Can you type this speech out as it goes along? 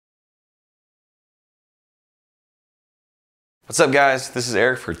What's up guys, this is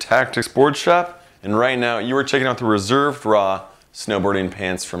Eric for Tactics Board Shop, and right now you are checking out the Reserved Raw snowboarding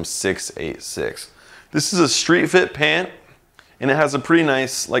pants from 686. This is a street fit pant and it has a pretty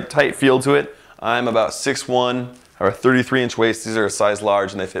nice tight feel to it. I'm about 6'1", I have a 33-inch waist. These are a size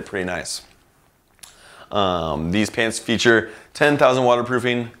large and they fit pretty nice. These pants feature 10,000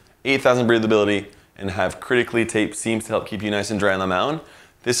 waterproofing, 8,000 breathability, and have critically taped seams to help keep you nice and dry on the mountain.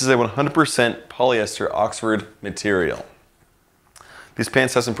 This is a 100% polyester Oxford material. These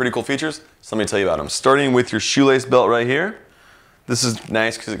pants have some pretty cool features, so let me tell you about them. Starting with your shoelace belt right here. This is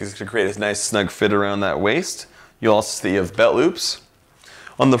nice because it's going to create a nice snug fit around that waist. You'll also see you have belt loops.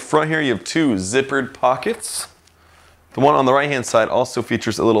 On the front here you have two zippered pockets. The one on the right hand side also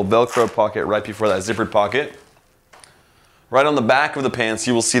features a little Velcro pocket right before that zippered pocket. Right on the back of the pants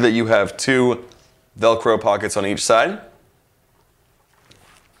you will see that you have two Velcro pockets on each side.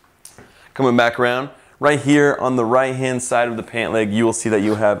 Coming back around, right here on the right hand side of the pant leg you will see that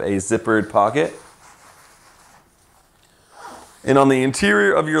you have a zippered pocket. And on the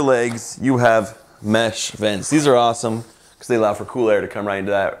interior of your legs you have mesh vents. These are awesome because they allow for cool air to come right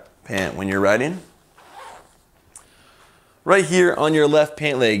into that pant when you're riding. Right here on your left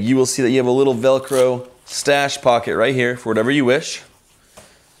pant leg you will see that you have a little Velcro stash pocket right here for whatever you wish.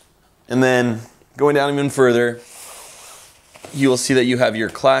 And then going down even further you will see that you have your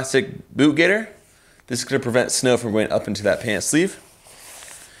classic boot gaiter. This is going to prevent snow from going up into that pant sleeve.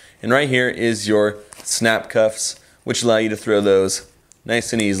 And right here is your snap cuffs, which allow you to throw those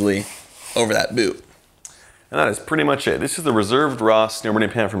nice and easily over that boot. And that is pretty much it. This is the Reserved Raw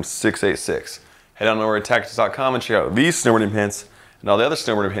snowboarding pant from 686. Head on over to tactics.com and check out these snowboarding pants and all the other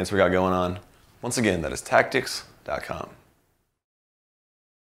snowboarding pants we got going on. Once again, that is tactics.com.